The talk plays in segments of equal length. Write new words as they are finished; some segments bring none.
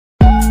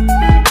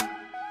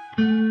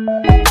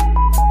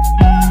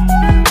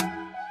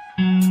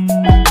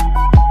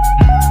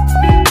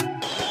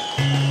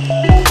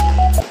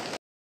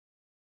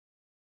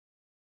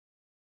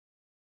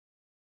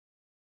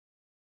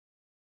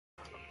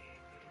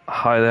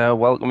Hi there,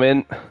 welcome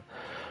in.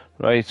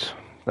 Right,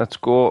 let's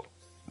go.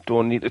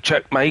 Don't need to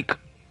check Mike.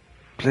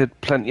 Played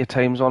plenty of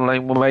times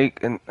online with Mike,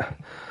 and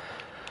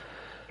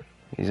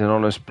he's an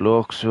honest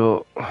bloke,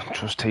 so I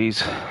trust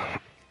he's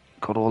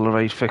got all the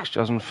right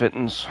fixtures and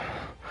fittings.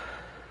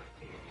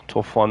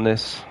 Tough one,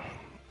 this.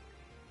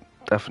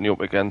 Definitely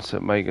up against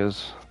it. Mike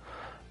is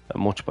a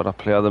much better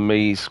player than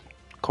me. He's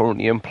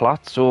currently in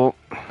Platt, so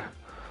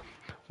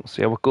we'll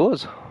see how it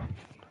goes.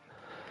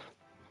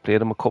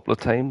 Played him a couple of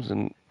times,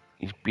 and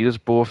he's beat us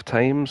both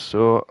times,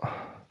 so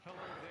Hello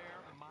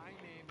there, my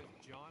name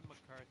is John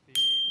McCarthy,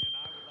 and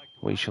I would like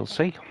to we shall welcome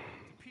see. you to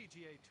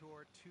PGA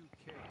Tour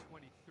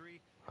 2K23.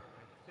 I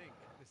think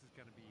this is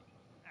going to be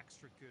an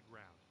extra good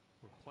round.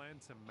 We're playing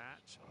some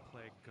match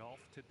play golf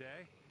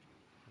today.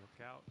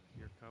 Look out,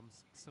 here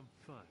comes some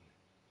fun.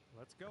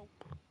 Let's go.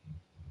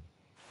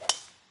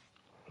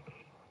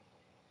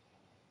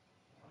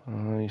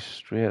 He's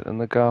straight in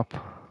the gap.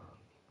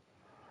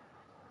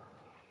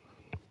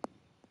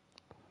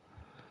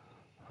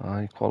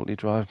 High quality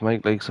drive.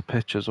 Mike likes a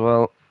pitch as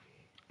well.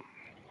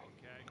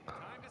 Okay,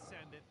 time to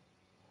send it.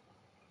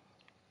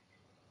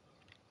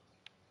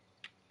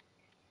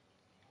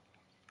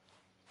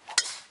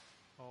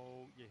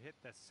 Oh, you hit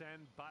the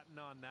send button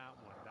on that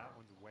one. That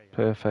one's way up.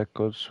 Perfect,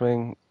 good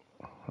swing.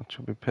 That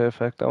should be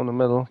perfect down the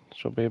middle.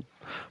 Should be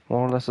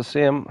more or less the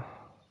same.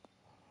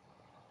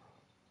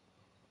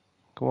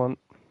 Go on.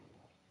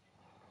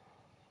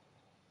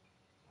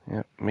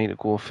 Yeah, me to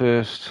go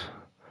first.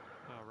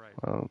 All right.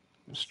 Well,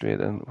 straight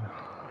in.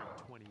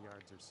 120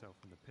 yards or so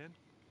from the pin.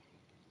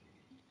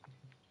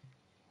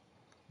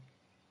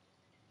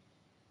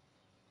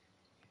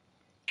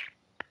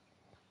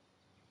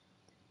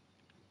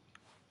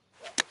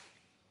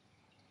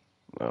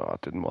 No, I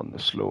didn't want the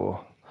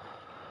slow.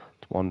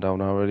 It's one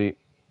down already.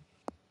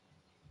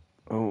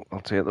 Oh, I'll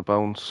take the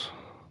bounce.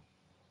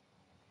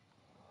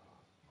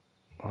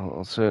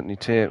 I'll certainly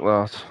take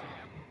that.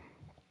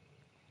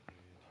 And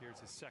here's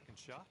his second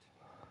shot.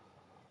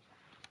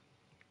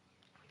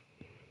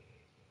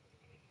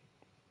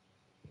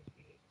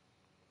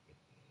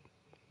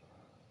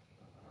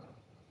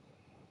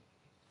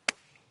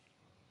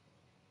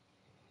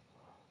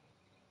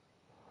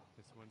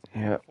 This one's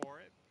headed for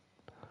it.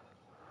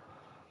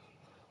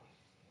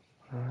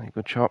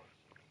 Good shot.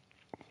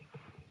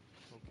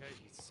 Okay,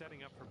 he's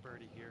setting up for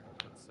birdie here.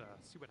 Let's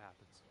see what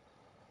happens.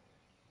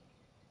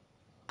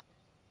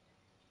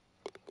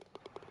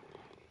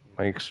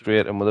 Mike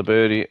straight in with a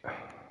birdie.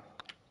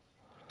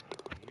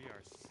 We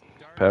are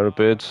starting Pair of off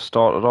birds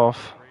started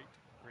off.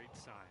 great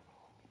sign.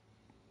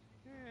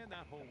 And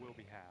that hole will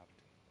be halved.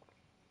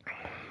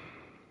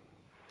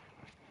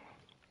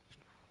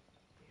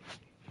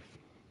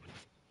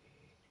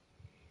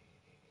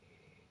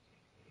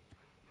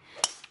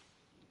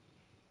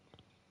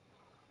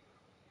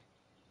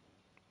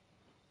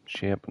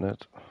 Shaping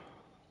it.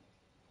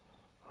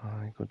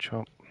 Good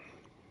shot.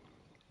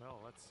 Well,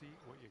 let's see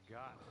what you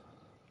got.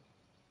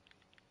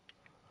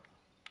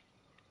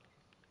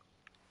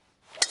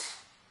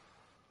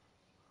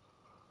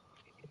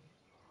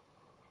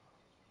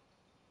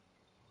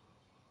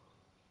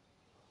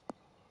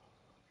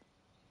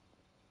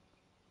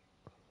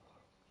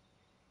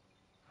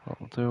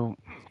 That'll do.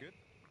 That was good.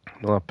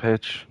 Another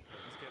pitch.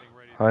 He's getting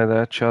ready to Hi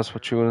there, Chaz, for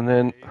tuning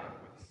in. with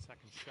his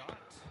second shot.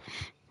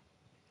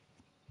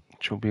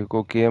 Should be a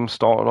good game.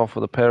 Started off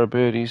with a pair of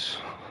birdies.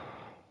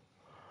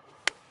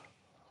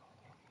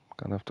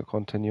 Gonna have to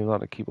continue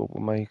that to keep up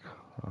with Mike.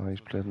 He's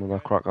played another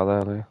cracker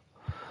there.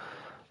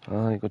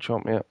 Good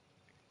shot, mate.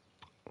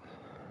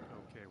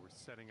 Okay, we're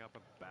setting up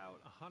about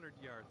 100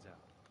 yards out.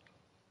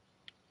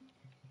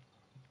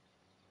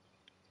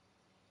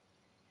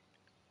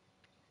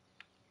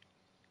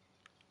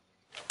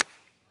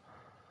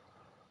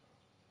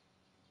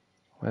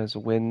 Where's the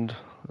wind?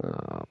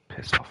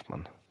 Piss off,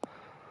 man.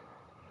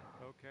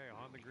 Okay,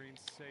 on the green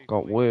safely.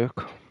 Got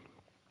work.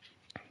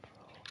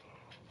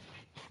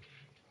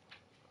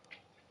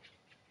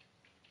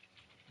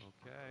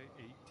 Okay,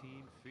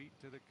 18 feet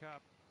to the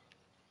cup.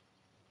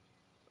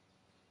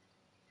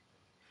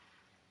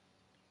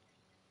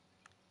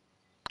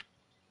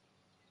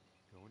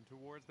 Going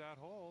towards that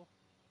hole.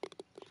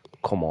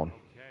 Come on.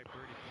 Okay,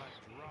 birdie putt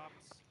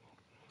drops.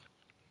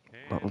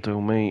 And That'll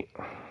do me.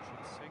 should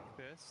sink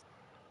this.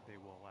 They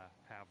will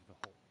have the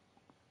hole.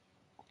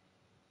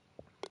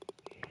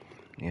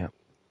 Yeah.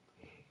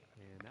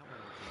 And that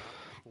one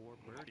will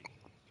drop for birdie.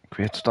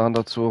 Great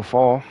standard so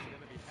far. It's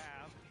going to be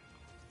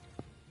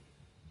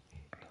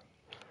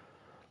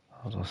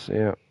halved. As I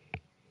say,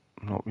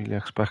 I'm not really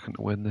expecting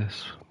to win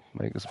this.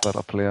 Mike is a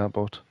better player,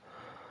 but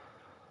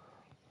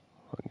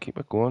I can keep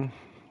it going.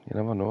 You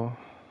never know.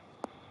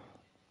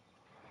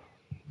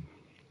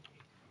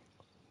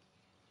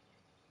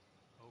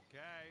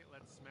 Okay,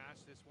 let's smash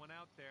this one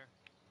out there.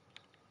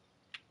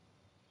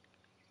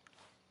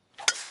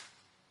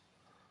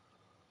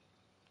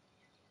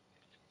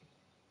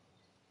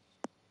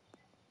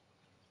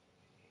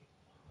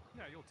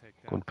 Yeah, you'll take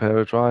that. Good pair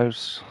of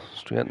drives.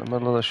 Straight in the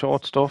middle of the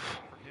short stuff.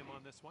 For him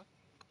on this one.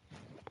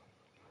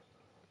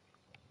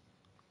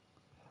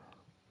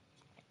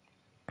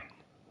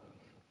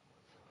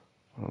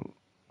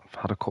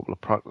 had a couple of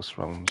practice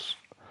rounds,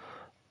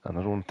 and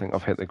I don't think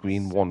I've hit the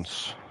green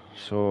once.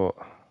 So,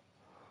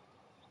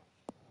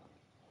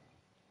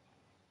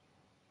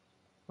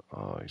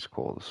 oh, he's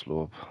caught the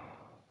slope.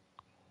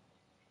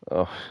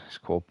 Oh, he's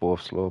caught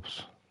both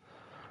slopes.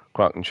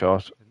 Cracking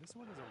shot. And this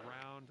one is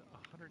around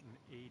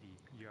 180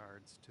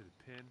 yards to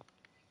the pin.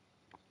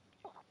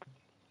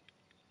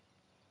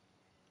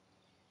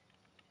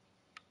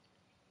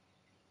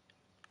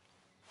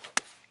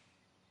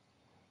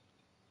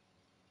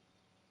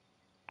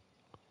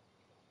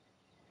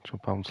 Two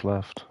bounce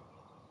left.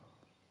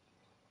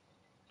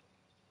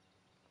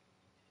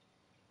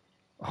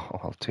 Oh,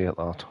 I'll take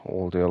that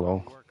all day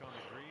long. Work on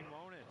the green,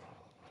 won't it?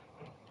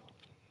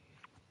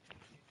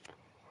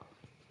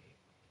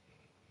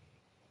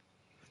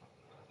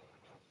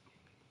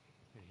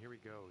 And here he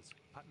goes,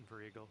 putting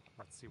for eagle.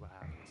 Let's see what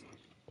happens.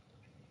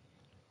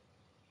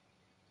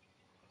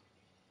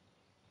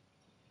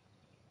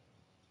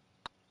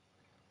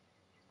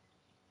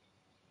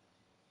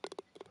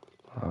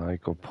 I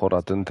got put. I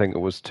didn't think it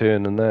was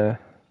turning there.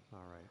 All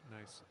right,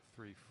 nice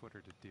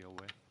 3-footer to deal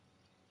with.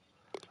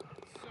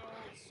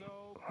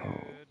 So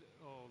good.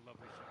 Oh,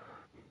 lovely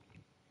shot.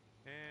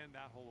 And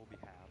that hole will be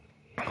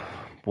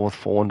halved. Both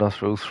 4 under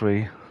through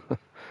 3.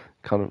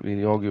 Can't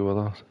really argue with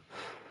that.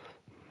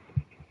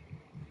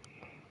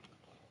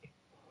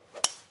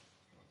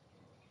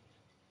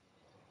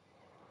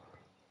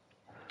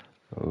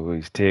 Oh,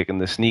 he's taking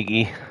the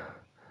sneaky.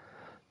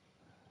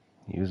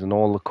 Using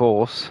all the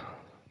course.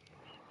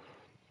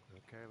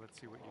 Okay, let's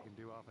see what you can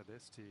do off of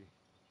this tee.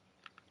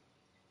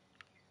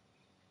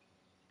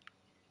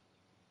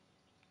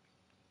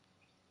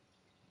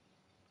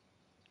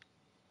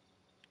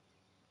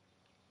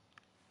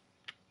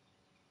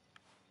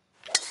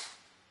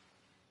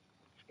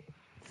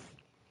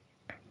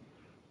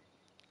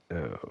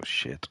 Oh,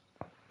 shit.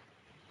 That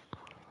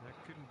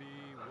couldn't be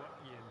what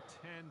you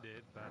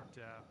intended, but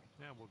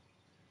yeah, we'll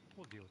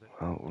deal with it.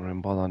 Oh, we're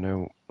in bother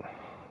now. I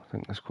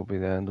think this could be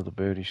the end of the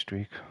birdie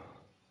streak.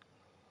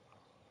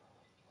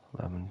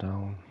 11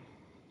 down.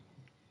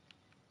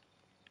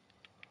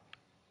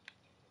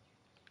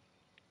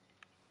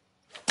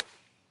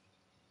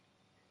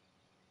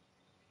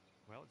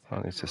 Well, it's And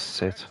heading it's in a the right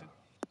sit. direction.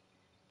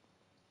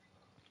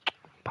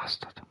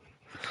 Bastard.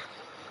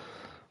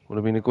 Would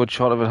have been a good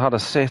shot if it had a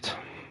sit.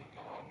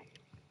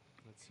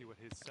 Let's see what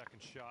his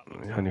second shot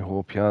looks I like. only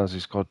hope he has.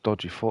 He's got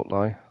dodgy foot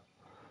lie.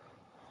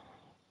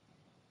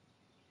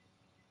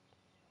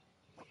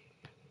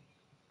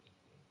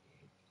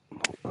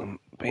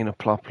 Being a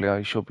plot player,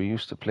 he should be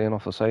used to playing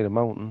off the side of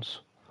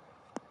mountains.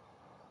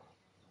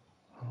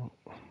 Oh,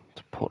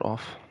 to put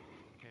off.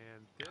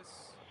 And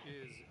this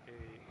is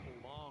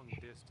a long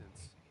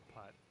distance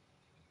putt.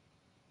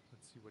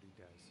 Let's see what he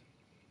does.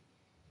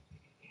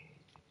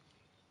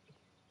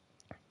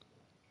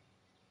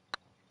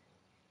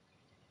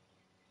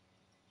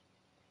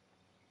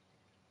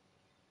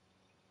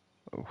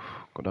 Oh,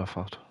 good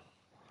effort.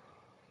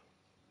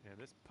 And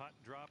this putt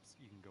drops,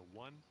 you can go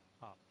 1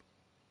 up.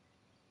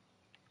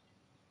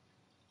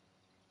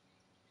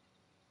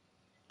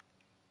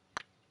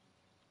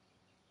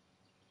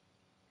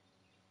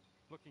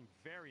 Looking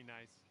very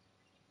nice.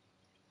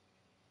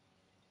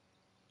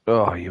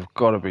 Oh, you've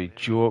got to be Man,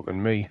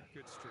 joking me.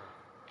 good stroke.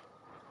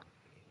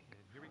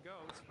 And here he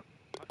goes.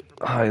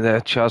 Hi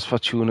there, Chaz, for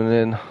tuning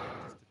in. Just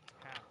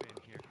a tap in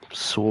here.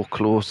 So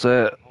close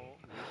there. That hole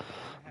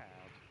will be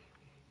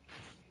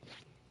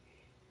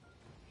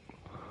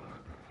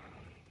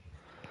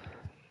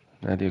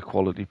halved. Nearly a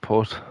quality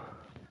putt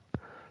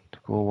to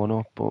go 1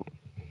 up, but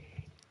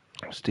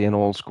staying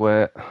all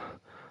square.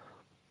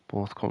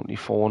 Both currently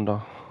 4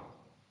 under.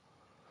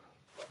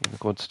 In a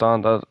good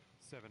standard.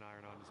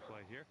 7-iron on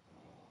display here.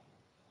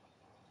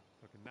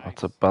 Looking nice.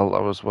 That's a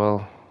belter as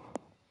well.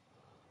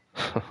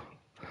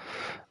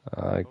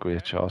 Great Okay,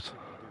 shot. let's see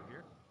what we do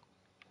here.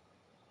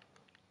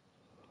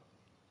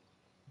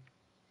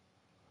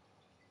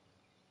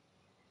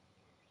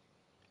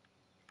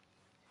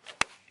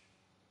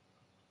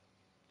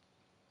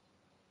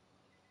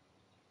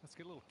 Let's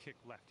get a little kick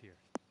left here.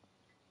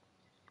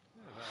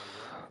 Yeah,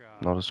 that'll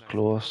work. Not as nice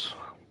close.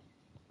 approach.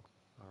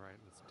 All right,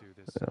 let's do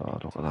this. Oh,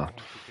 look at 18 that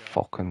to go.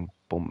 fucking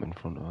bump in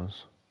front of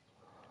us.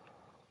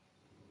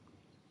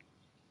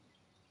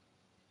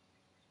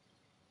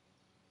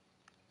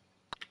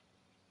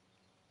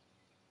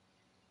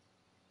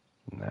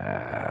 Nah. Ooh,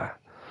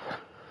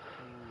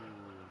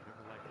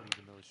 never like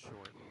leaving those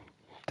short.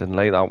 Didn't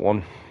like that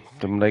one.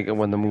 Didn't like it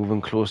when they're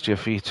moving close to your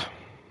feet.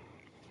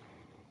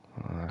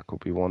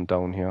 Could be 1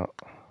 down here.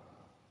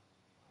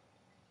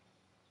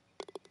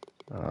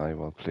 Aye,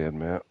 well played,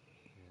 mate. And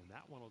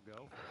that one will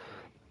go.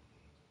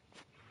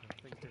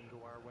 Things didn't go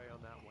our way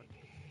on that one.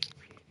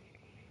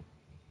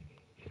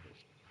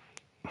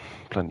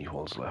 Plenty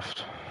holes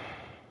left.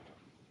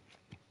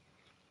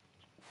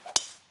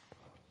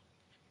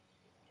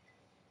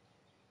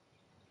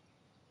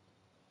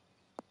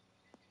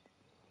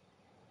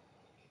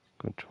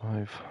 Good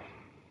drive.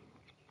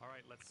 All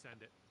right, let's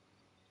send it.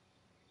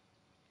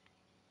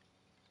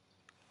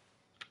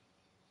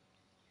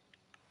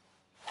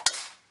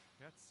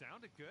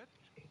 Sounded good.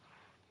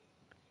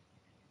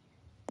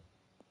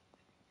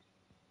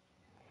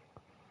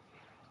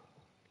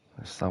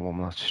 It's that one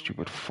with that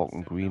stupid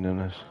fucking green in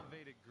it.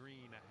 Elevated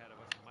green ahead of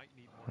us. Might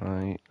need more.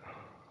 Right.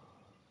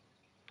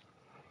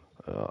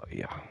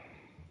 Yeah.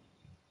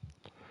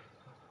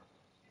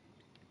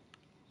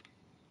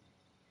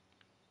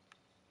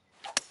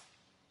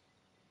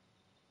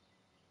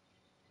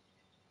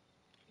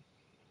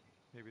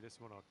 Maybe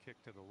this one I'll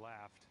kick to the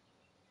left.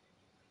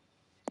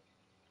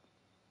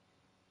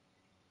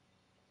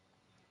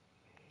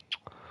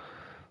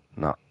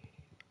 Nah.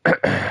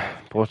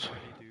 But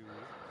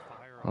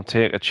I'll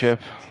take a chip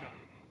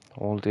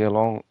all day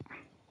long.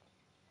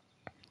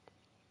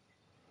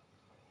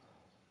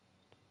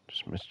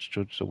 Just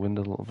misjudged the wind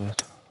a little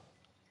bit.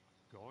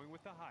 Going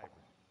with the hybrid.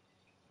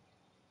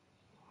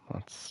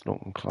 That's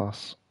looking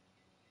class.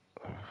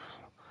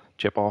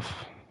 Chip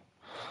off.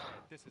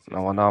 This is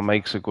Now and that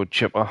makes a good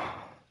chipper.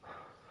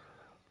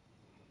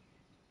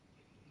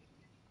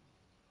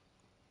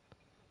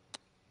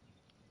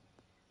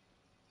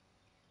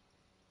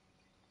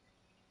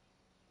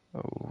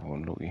 Oh,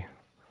 unlucky.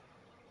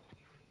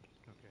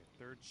 Okay,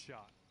 third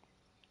shot.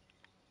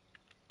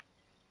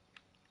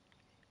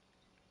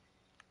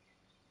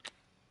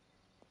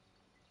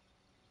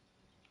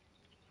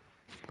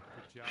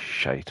 Good job.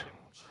 Shite.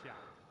 Shot.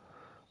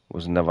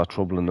 Was never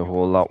trouble in the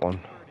hole, that one.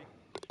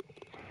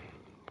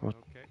 But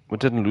Okay, we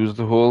didn't lose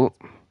the hole.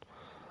 and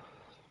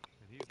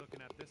he's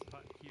looking at this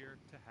putt here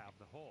to have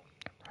the hole.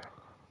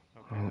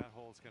 Okay, that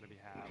hole's going to be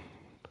halved.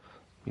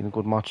 Been a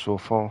good match so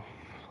far.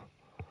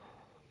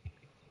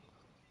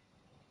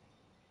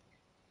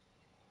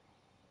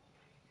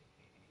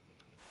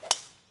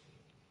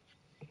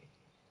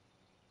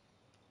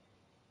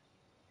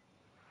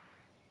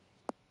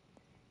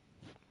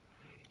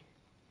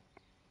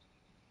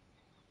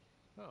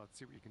 Oh, let's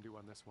see what you can do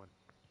on this one.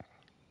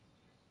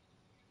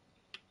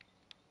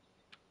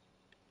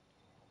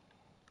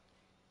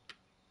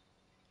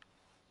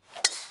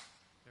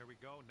 There we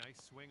go. Nice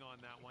swing on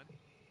that one.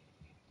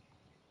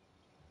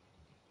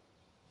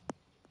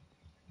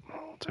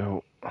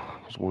 So, I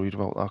was worried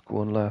about that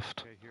going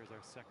left. Okay, here's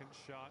our second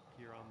shot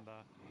here on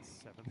the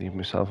 7th Leave hole.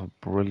 myself a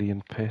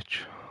brilliant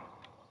pitch.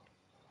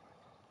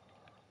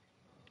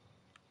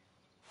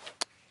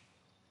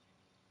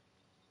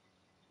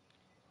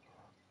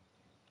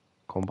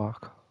 Come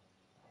back.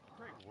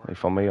 Great work. Hey,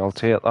 for me, I'll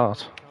take that. On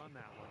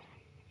that one.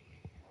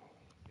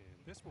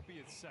 And this will be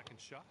his second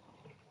shot.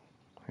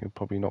 He'll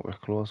probably knock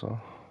it closer.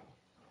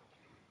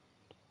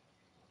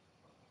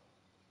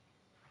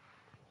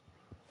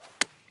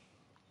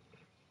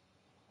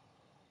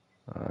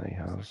 He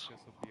has. This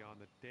will be on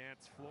the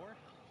dance floor.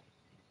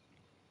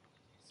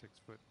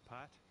 6-foot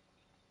putt.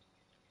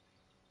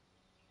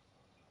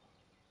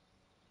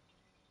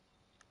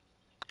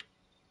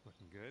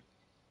 Looking good.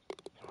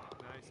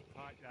 Nice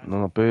putt. That's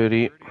Another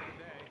birdie. today.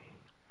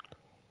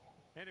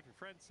 And if your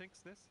friend sinks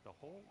this, the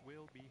hole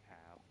will be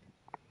halved.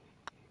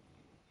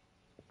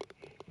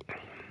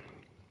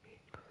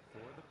 For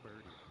the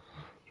birdie.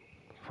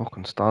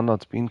 Fucking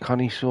standard's been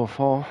canny so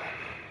far.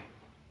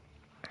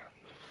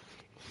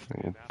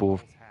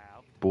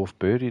 Both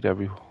birdied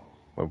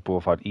well,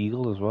 both had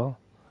eagle as well.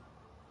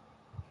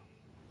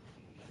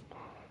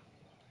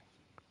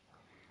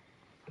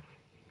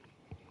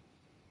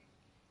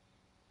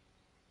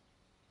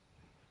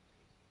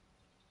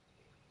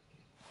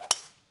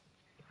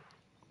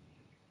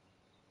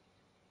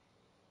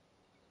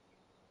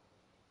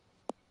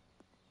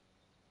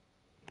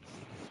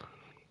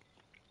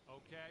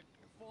 Okay,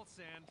 full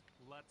sand.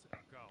 Let's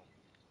go.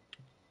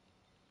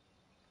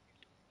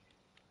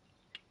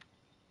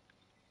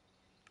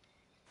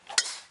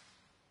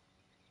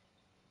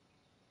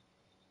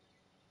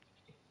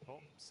 Oh,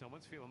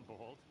 someone's feeling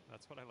bold.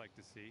 That's what I like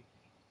to see.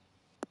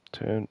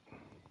 Turn.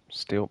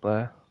 Stay up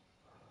there.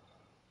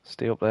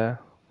 Stay up there.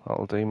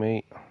 That'll do,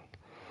 mate.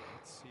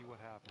 Let's see what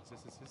happens.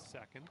 This is his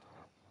second.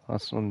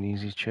 That's not an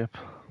easy chip.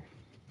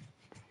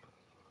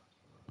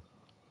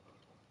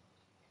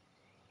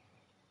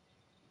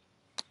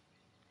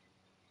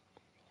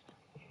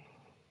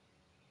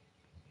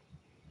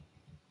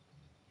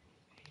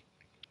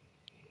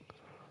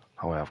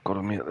 Oh, I've got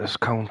to make this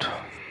count. Third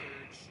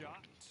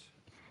shot.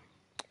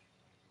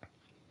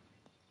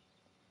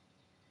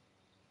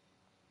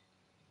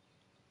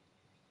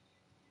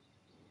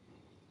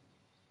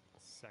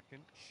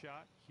 Second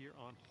shot here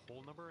on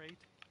hole number 8.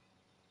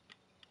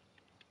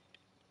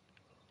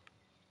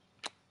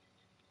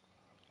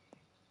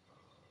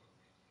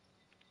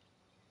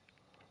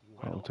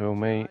 That'll do,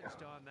 mate.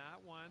 On that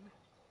one.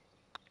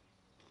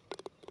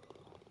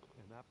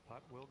 And that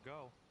putt will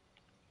go.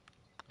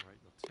 All right,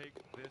 you'll take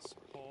this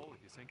hole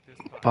if you sink this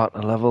putt. Back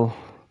to level.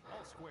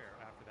 All square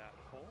after that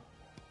hole.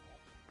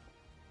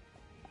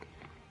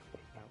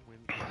 That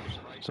wind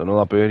right. It's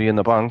another birdie in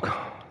the bank.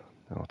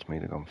 Oh, it's me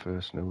to go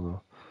first now,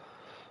 though.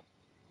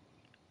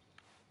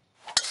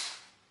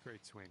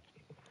 Great swing.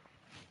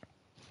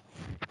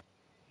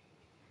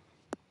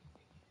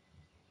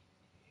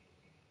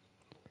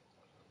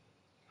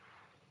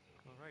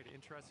 All right,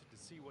 interested to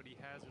see what he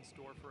has in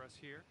store for us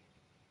here.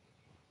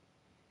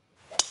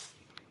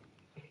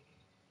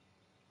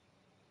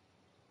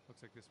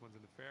 Looks like this one's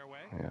in the fairway.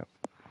 Yeah.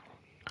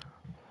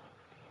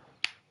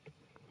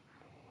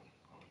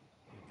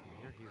 And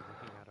from here, he's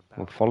looking at about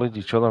We followed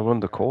each other around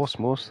the course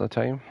most of the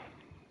time.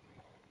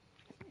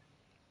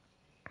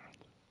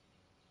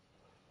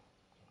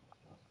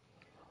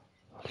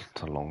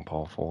 It's a long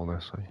par 4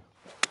 this,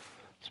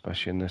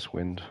 especially in this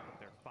wind.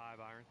 Their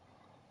 5-iron.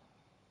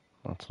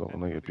 That's looking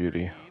And like for a the beauty.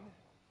 green.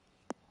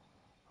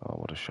 Oh,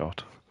 what a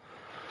shot.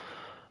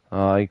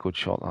 Aye, good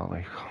shot that,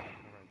 like. All right,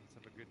 let's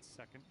have a good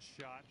second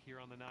shot here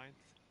on the 9th.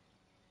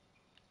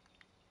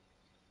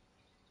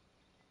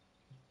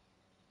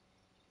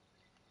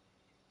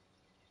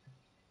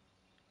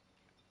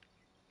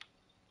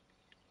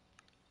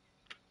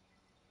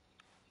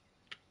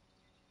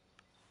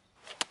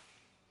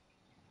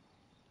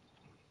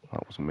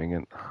 That was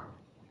minging.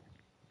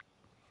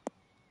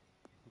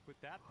 Who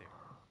put that there?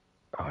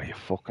 Oh, you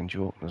fucking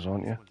joking us,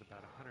 aren't you? This one's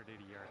about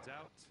 180 yards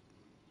out.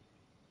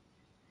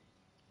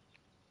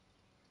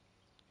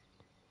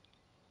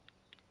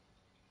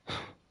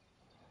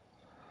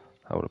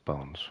 Out of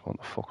bounds. What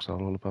the fuck's that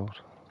all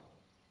about?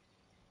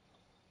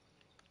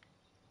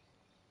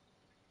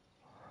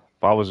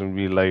 If I was in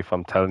real life,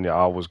 I'm telling you,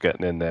 I was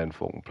getting in there and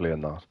fucking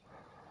playing that.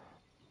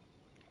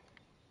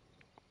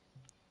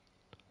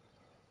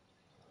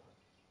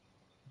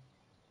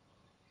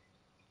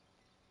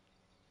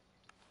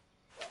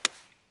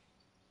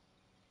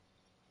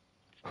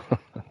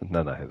 And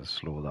then I hit it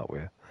slow that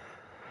way.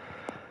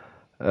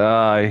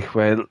 Aye,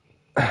 well,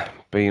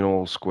 being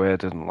all square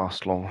didn't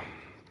last long.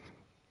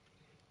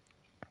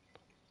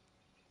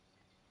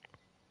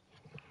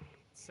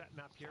 Setting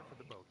up here for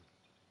the bogey.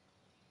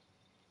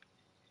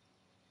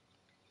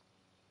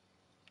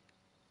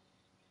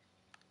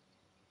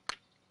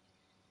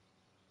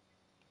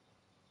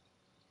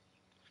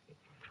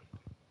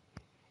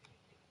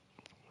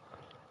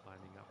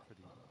 Lining up for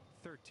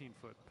the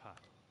 13-foot putt.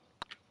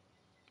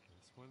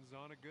 This one's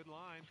on a good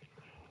line.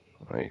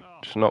 Right,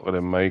 just knock it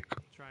in, Mike.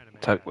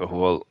 Take the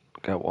hole,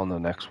 get one the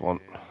next one.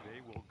 And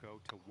they will go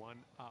to 1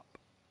 up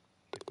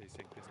if they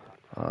sink this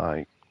putt.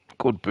 Aye,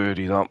 good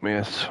birdie that,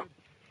 mate.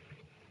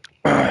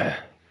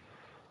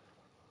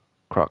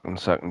 Cracking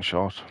second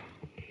shot.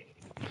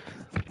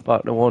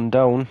 Back to 1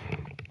 down.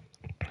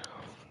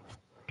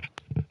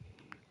 And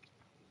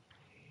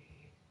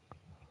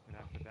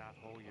after that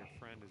hole, your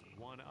friend is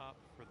 1 up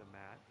for the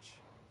match.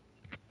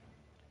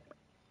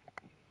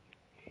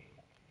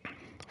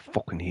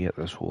 Fucking hate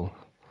this hole.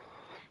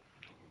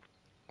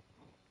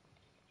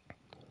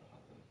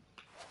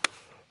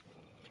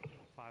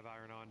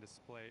 Five-iron on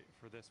display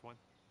for this one.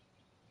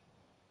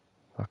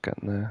 Not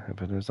getting there.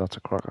 If it is, that's a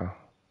cracker.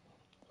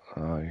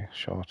 Aye,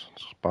 shot.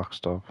 It's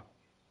backstop.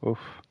 Oof.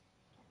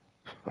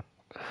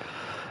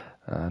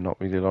 Not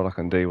really a lot I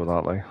can do with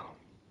that, like.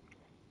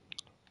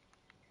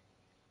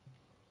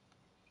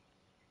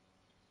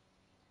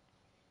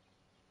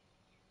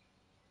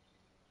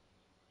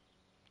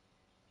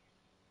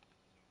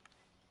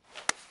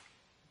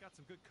 Got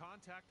some good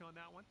contact on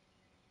that one.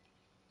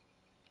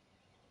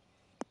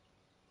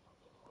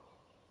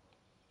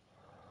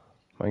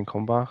 Main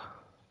comeback.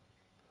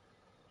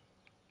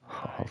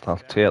 Nice. I'll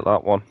take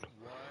that one.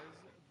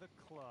 Was the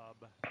club.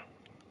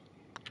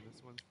 And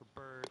this one's for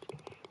Bird.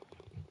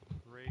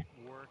 Great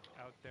work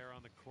out there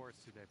on the course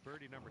today.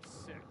 Birdie number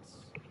 6.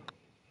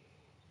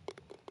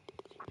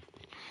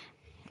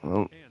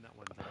 Well, And that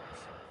one's out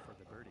for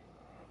the birdie.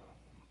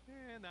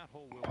 And that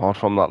hole will apart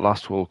from that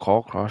last hole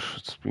car crash,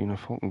 it's been a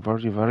fucking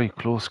very, very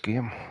close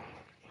game.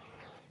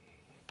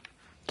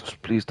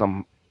 Just pleased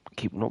I'm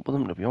keeping up with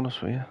them, to be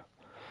honest with you.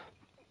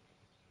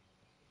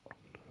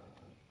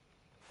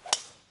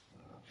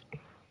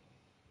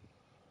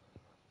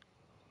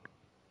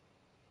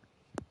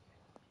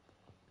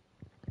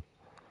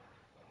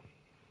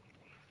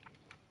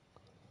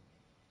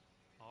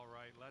 All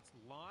right, let's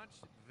launch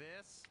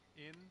this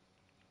into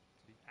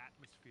the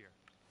atmosphere.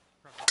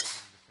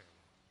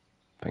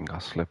 Think I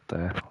slipped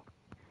there.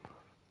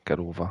 Get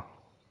over.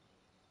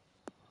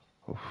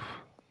 Oof.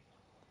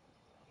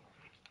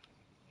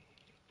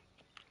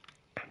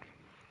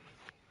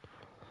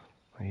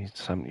 He's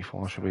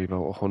 74, should be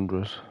about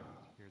 100.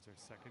 Here's our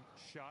second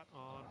shot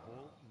on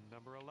hole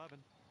number 11.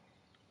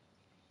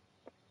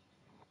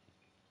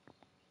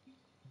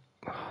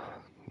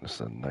 This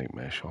is a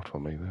nightmare shot for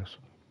me, this.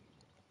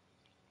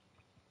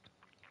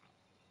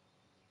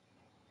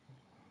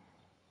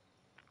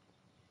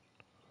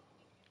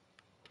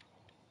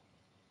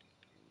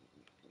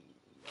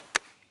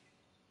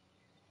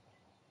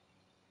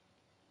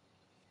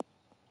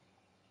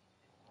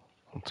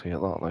 I'll take that,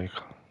 like. Wrong with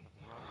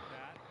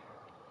that.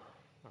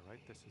 All right,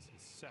 this is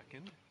his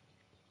second.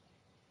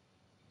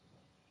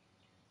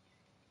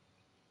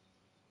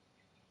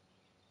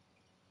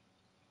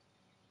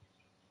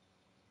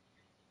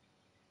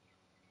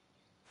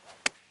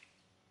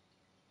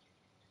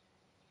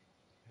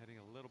 Heading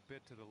a little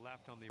bit to the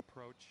left on the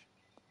approach.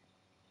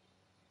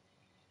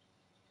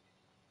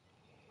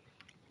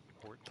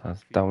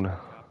 That's down.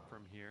 Up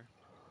from here.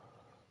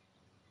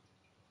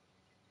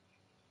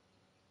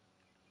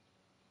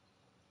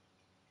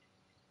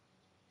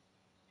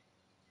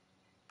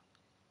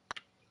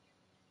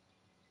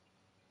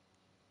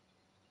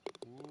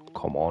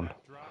 Come on.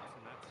 That drops,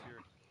 and that's your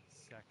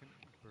second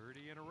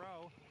birdie in a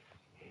row.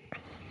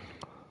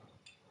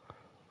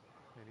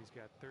 And he's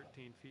got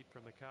 13 feet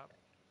from the cup.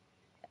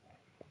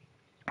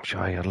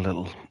 Sure, he had a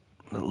little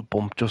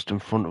bump just in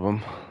front of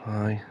him.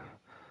 Aye,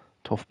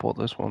 tough putt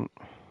this one.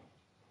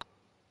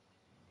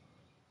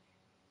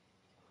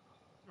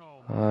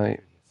 Oh, Aye,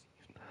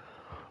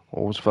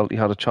 always felt he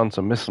had a chance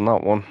of missing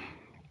that one.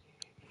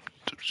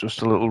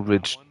 Just a little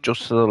ridge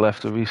just to the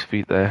left of his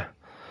feet there.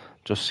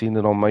 Just seen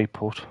it on my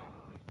putt.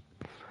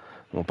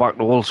 We're back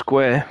to all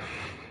square.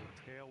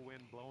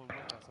 Tailwind blowing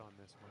with us on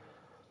this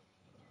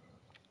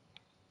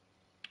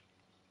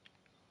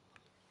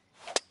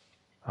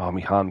one. Oh, my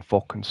hand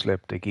fucking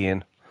slipped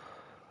again.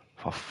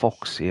 For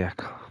fuck's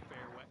sake.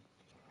 Fairway.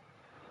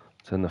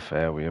 It's in the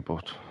fairway,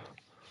 but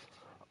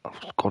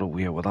I've got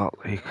away with that,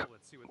 like.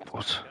 Let's see what this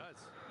But guy does.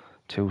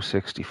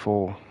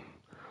 264.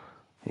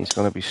 He's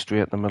going to be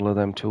straight in the middle of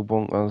them two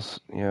bunkers.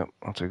 Yeah,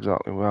 that's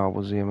exactly where I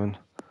was aiming.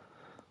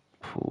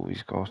 Oh,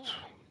 he's got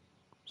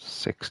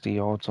 60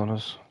 yards on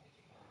us.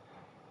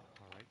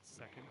 All right,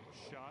 second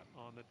shot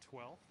on the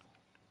 12th.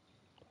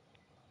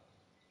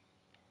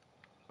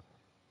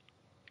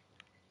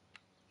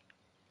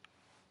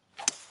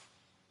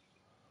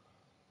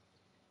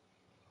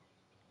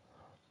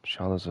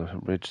 Sure, there's a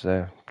ridge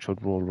there.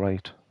 Should roll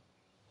right.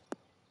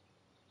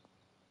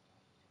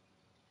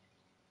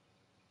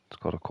 It's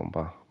got to come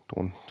back.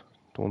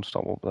 Don't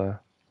stop up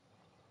there.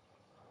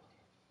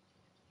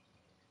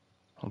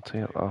 I'll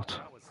take that.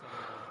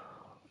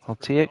 I'll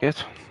take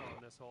it.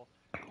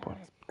 But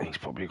he's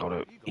probably got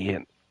a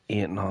eight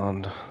in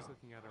hand. He's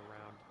looking at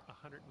around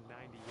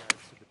 190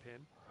 yards to the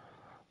pin.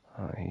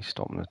 He's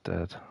stopping it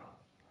dead.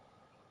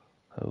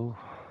 Oh.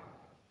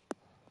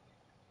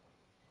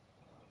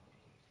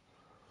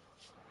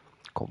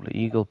 Couple of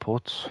eagle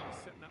putts. He's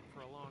setting up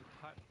for a long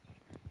putt.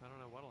 I don't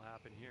know what'll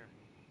happen here.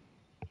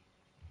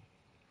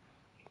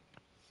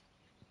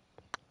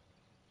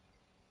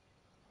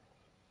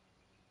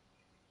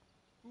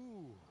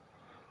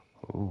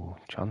 Ooh,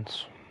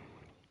 chance.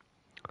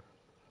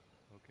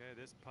 Okay,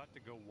 this putt to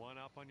go one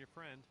up on your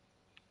friend.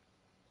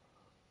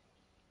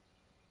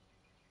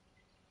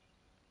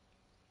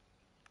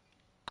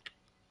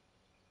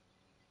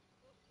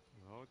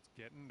 Oh, it's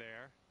getting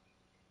there.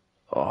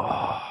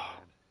 Oh.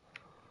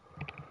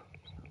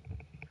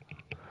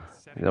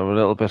 Either a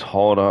little bit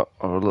harder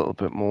or a little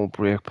bit more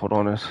brake put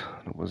on it.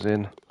 It was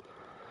in.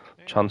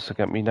 Chance to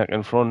get me neck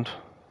in front. Here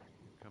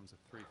comes a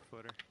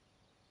 3-footer.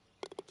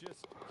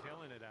 Just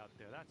killing it out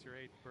there. That's your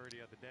 8th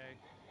birdie of the day.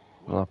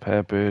 Another pair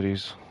of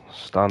birdies.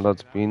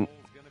 Standard's been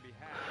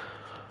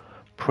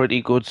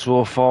pretty good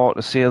so far,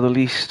 to say the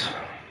least. Careful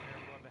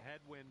of the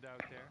headwind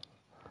out there.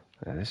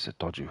 Yeah, this is a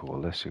dodgy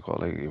hole. This you've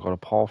got a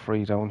par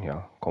 3 down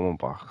here. Coming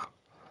back.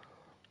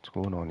 What's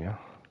going on here?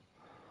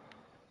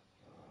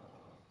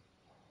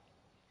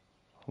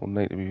 Wouldn't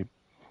need to be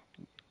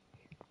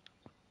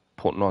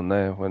putting on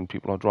there when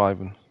people are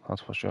driving.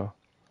 That's for sure.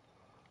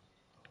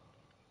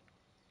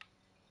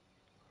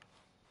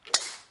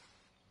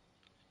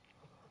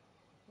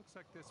 Looks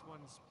like this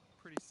one's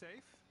pretty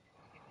safe.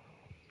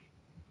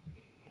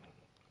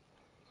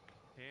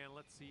 And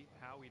let's see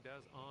how he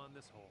does on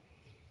this hole.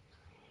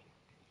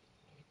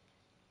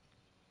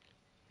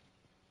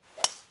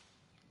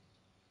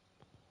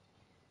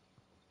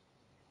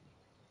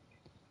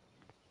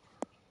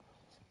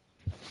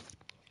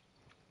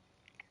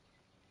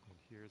 And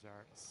here's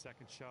our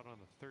second shot on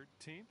the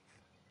 13th.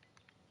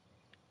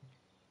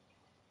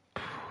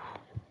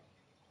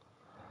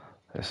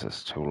 This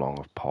is too long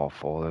of par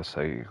 4. Is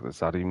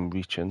that even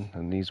reaching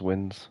in these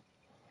winds?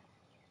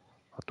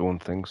 I don't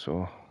think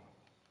so.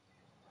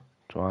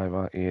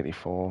 Driver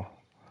 84.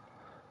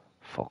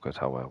 Fuck it,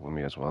 however, we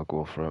may as well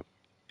go for it.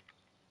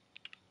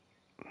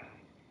 He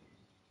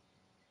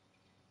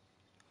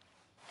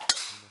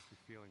must be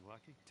feeling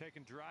lucky.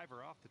 Taking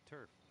driver off the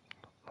turf.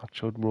 That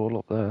should roll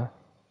up there.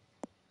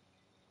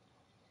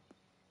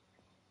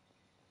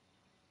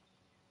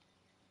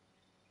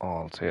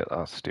 Oh, I'll take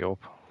that. Stay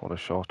up. What a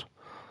shot.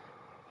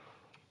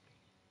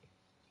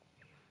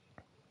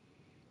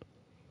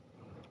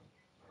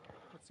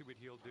 Let's see what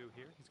he'll do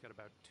here. He's got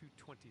about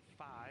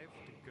 225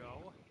 to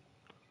go.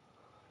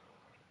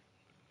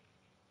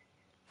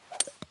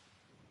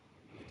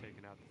 He's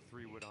taking out the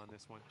 3-wood on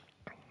this one.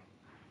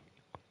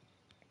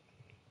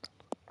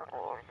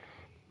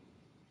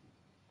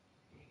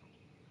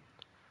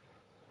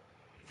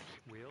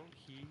 Will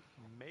he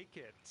make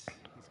it?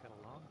 He's got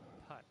a long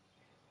putt.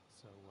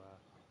 So,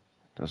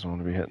 doesn't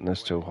want to be hitting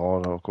this too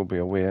hard, or it could be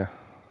away.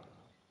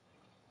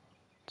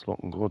 It's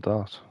looking good,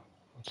 that.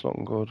 It's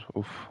looking good.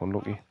 Oof,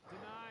 unlucky.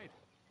 Denied.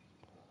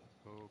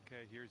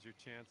 Okay, here's your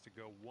chance to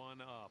go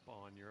one up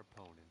on your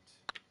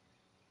opponent.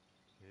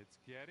 It's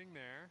getting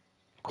there.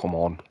 Come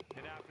on.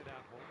 Hit after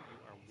that hole. You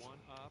are one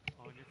up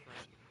on your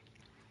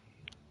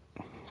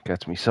friend.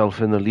 Gets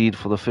myself in the lead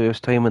for the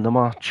first time in the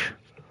match.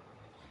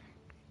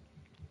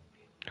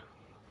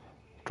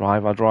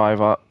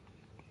 Driver.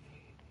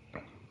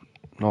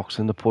 Knocks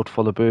in the putt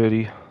for the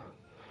birdie.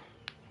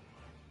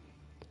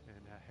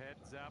 And a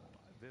heads up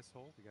this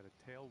hole. We got a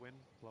tailwind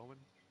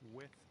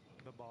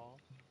ball.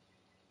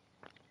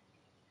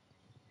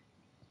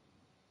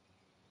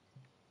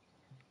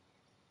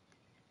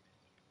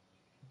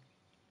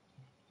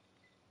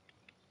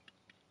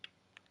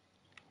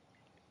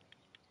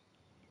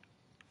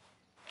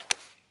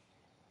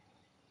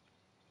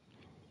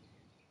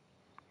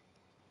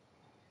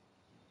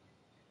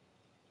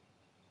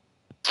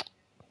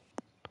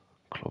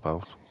 Club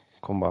out.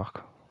 Come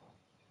back.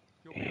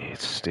 You'll be Yeah, all right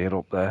it's there. stayed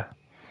up there.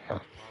 All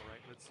right,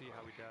 let's see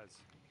how he does.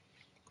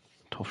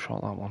 Tough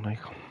shot that one, like.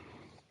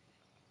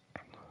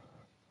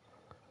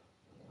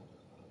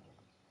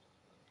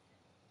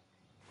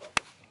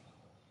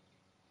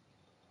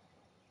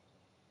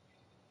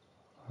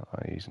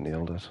 He's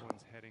nailed it. This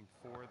one's heading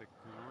for the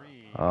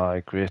green.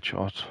 Aye, great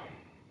shot.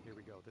 Here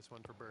we go. This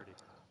one for birdie.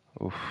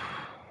 Oof.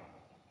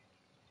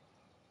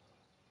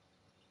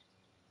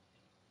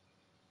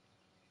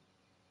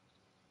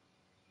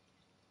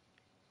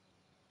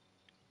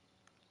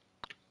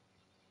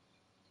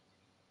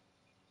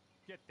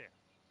 Get there.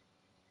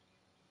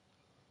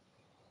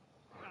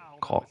 Oh,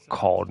 that was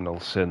Cardinal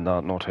sin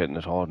that, not hitting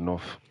it hard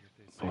enough. If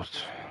they save But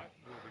this putt,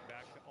 we'll be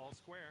back to all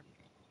square.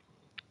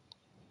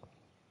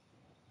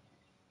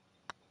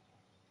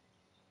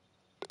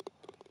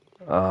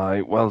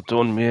 aye, well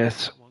done, mate.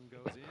 That one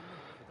goes in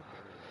for the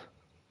birdie.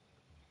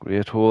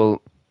 Great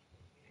hole.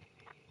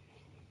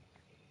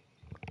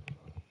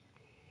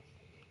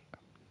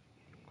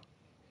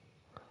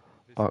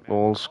 This Back match all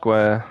all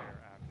square.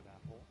 after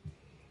that hole.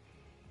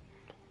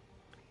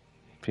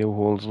 Few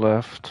holes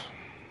left.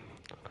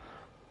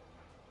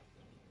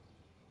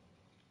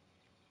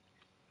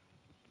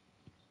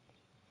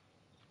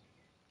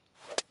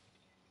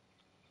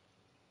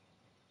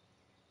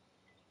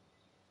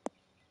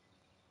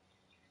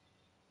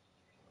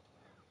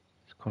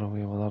 He's got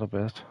away with that a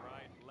bit. All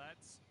right,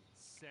 let's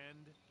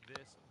send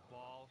this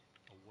ball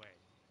away.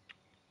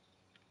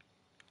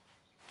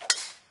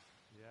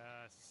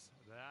 Yes,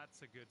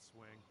 that's a good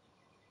swing.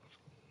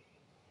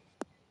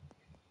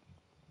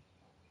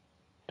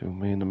 Do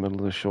me in the middle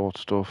of the short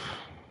stuff.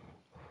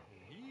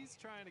 And he's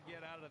trying to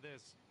get out of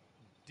this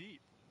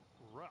deep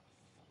rough.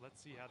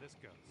 Let's see how this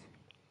goes.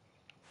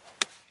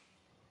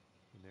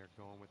 And they're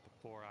going with the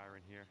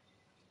 4-iron here.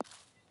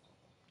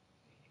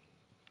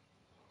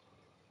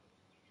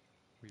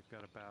 We've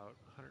got about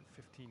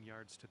 115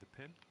 yards to the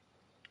pin.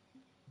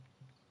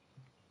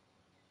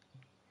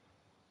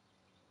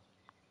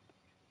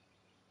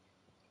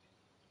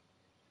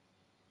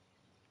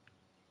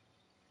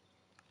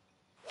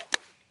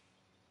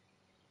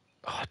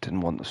 Oh, I didn't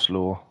want the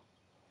slow.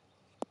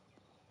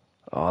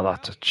 Oh,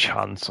 that's a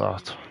chance,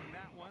 that. That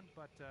one,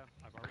 but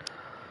I've already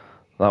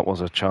That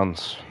was a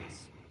chance.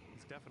 He's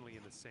definitely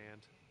in the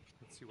sand.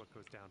 Let's see what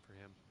goes down for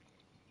him.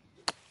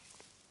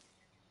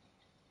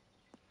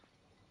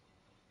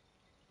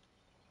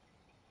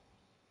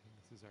 And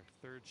this is our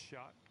third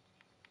shot.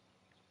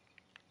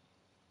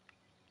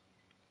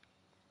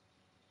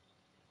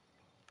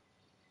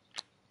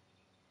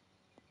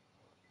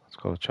 It's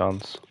got a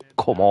chance. And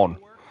Come that'll on.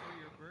 work for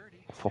your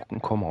birdie. Fucking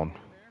come on. There.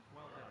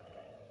 Well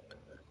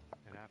done.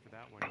 And after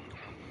that one, you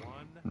have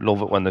one.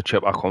 Love it when the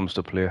chipper comes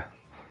to play. This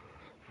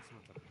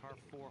one's a par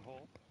 4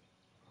 hole.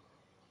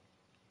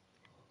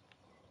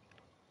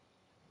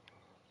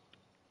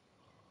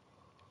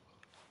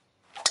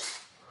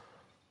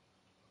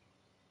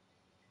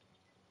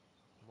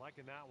 I'm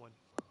liking that one.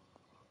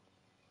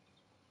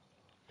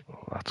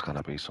 Oh, that's going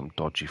to be some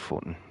dodgy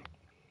footing.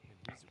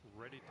 And he's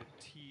ready to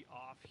tee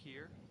off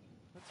here.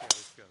 Let's see how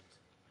this goes.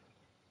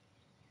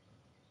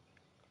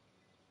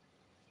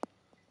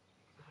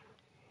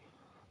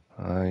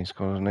 He's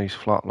got a nice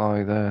flat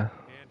lie there.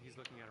 And he's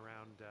looking at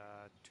around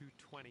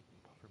 220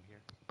 from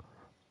here.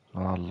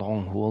 A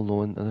long hole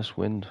though into this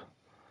wind.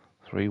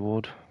 3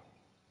 wood.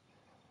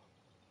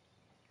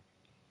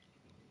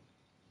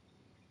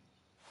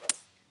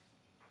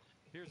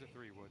 Here's a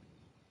 3 wood.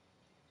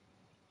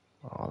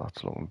 Oh,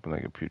 that's looking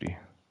like a beauty.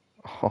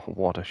 Oh,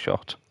 what a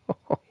shot.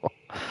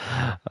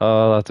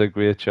 Oh, that's a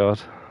great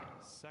shot.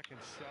 Second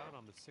shot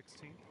on the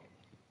 16th.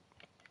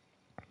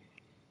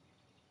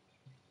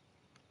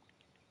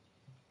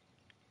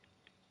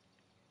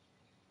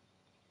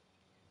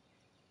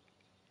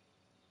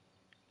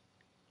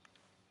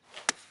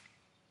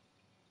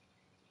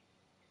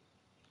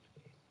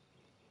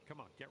 Come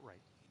on, get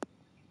right.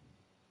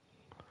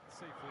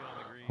 Safely on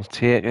the green. I'll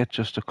take it,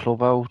 just a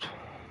club out.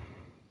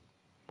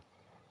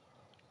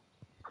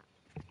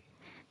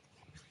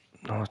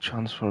 No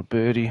chance for a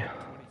birdie. 20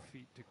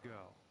 feet to go.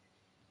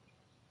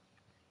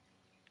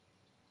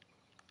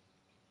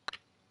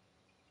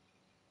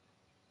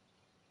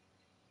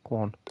 Go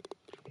on.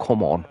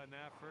 Come on. An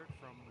effort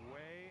from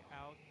way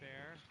out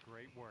there.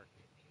 Great work.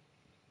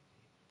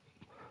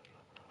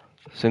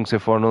 Sinks it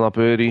for another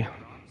birdie. Drops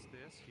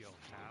this, he'll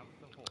have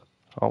the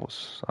hole.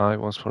 I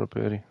was for a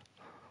birdie.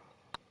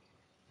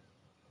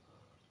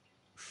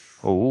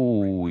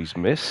 Oh, he's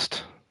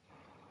missed.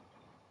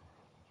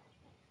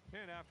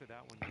 And after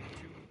that one,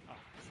 2 up.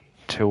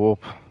 2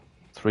 up.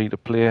 3 to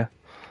play. We got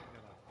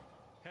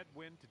a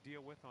headwind to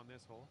deal with on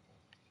this hole.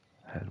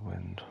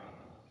 Headwind.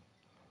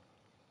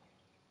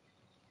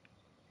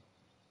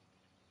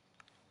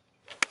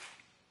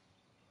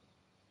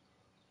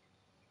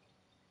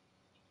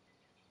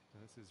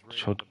 This is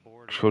right on the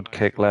border. Should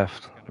kick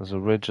left. There's a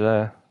ridge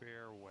there.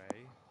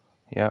 Fairway.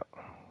 Yeah,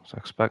 was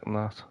expecting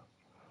that.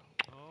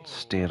 Oh,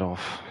 Stayed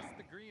off. missed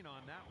the green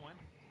on that one.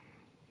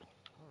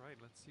 All right,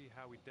 let's see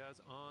how he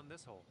does on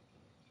this hole.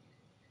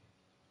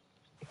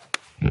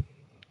 They're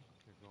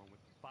going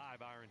with the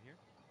 5-iron here.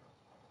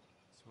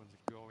 This one's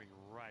going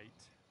right.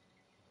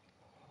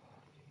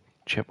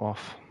 Chip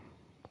off.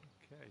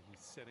 Okay, he's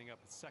setting up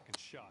a second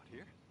shot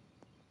here.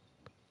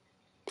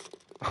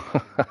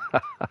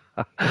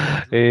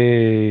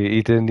 Hey,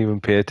 he didn't even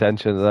pay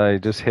attention to that. He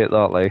just hit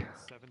that like.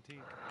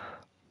 17.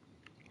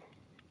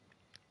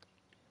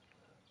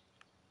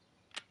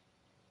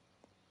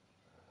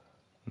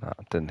 Nah,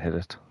 didn't hit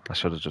it. I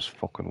should have just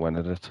fucking went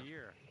at it.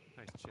 Here.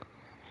 Nice chip.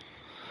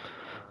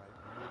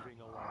 All right, moving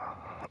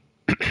along.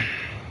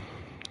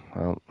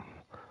 Well,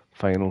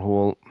 final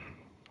hole.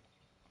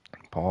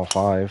 Par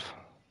 5.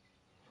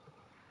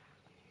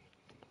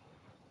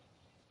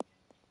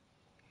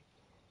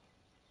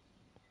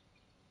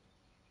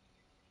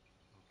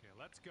 Okay,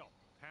 let's go.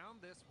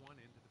 Pound this one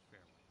into the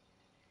fairway.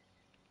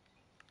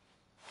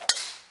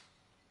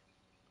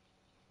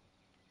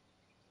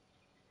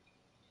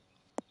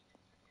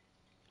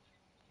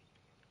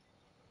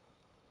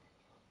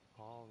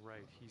 All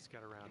right, he's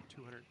got around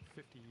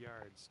 250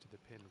 yards to the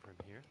pin from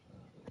here.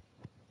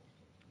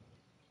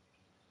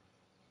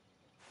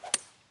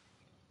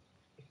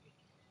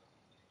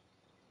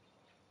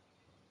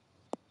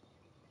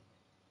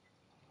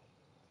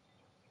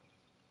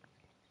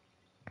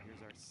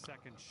 Here's our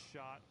second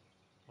shot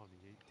on the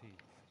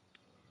 18th.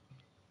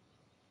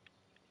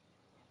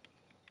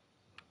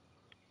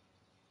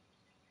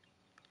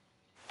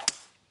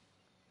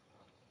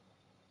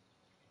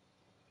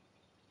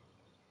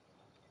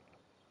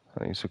 I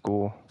think it's a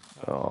go.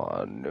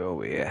 Oh, no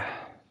way.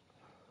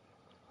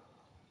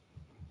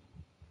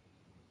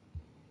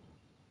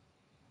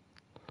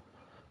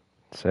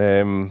 It's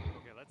Okay,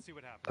 let's see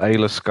what happens.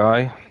 Isle of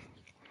Skye,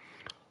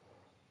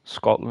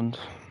 Scotland.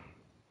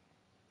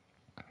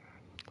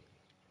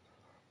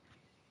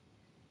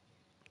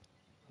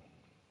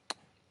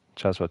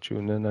 Chaz for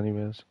tuning in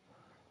anyways.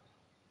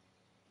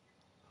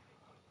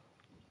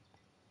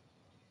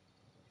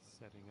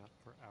 Setting up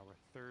for our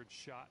third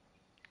shot.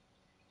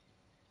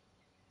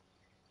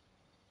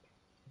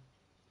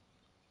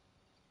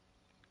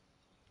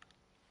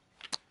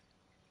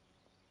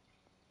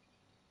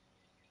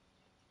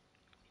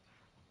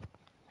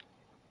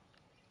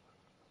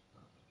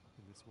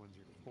 And this one's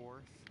your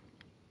fourth.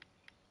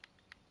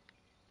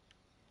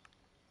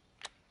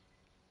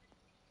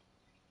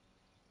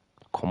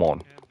 Come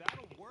on.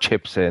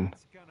 Chips in.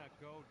 It's gonna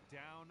go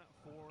down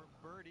for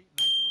birdie.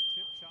 Nice little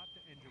chip shot to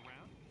end your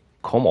round.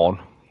 Come on.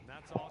 And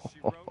that's all she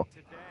wrote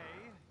today.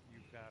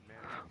 You've managed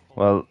to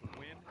pull Well, off the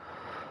win.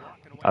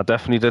 Walking away. I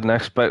definitely didn't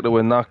expect to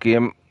win that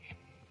game.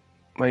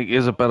 Mike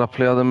is a better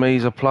player than me.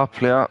 He's a plat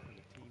player.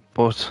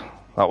 But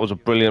that was a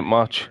brilliant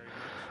match.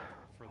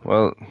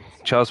 Well,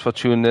 Chaz for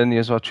tuning in.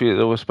 Yes, I treated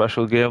it was a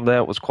special game there.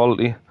 It was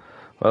quality.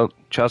 Well,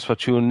 Chaz for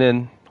tuning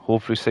in.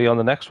 Hopefully see you on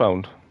the next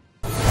round.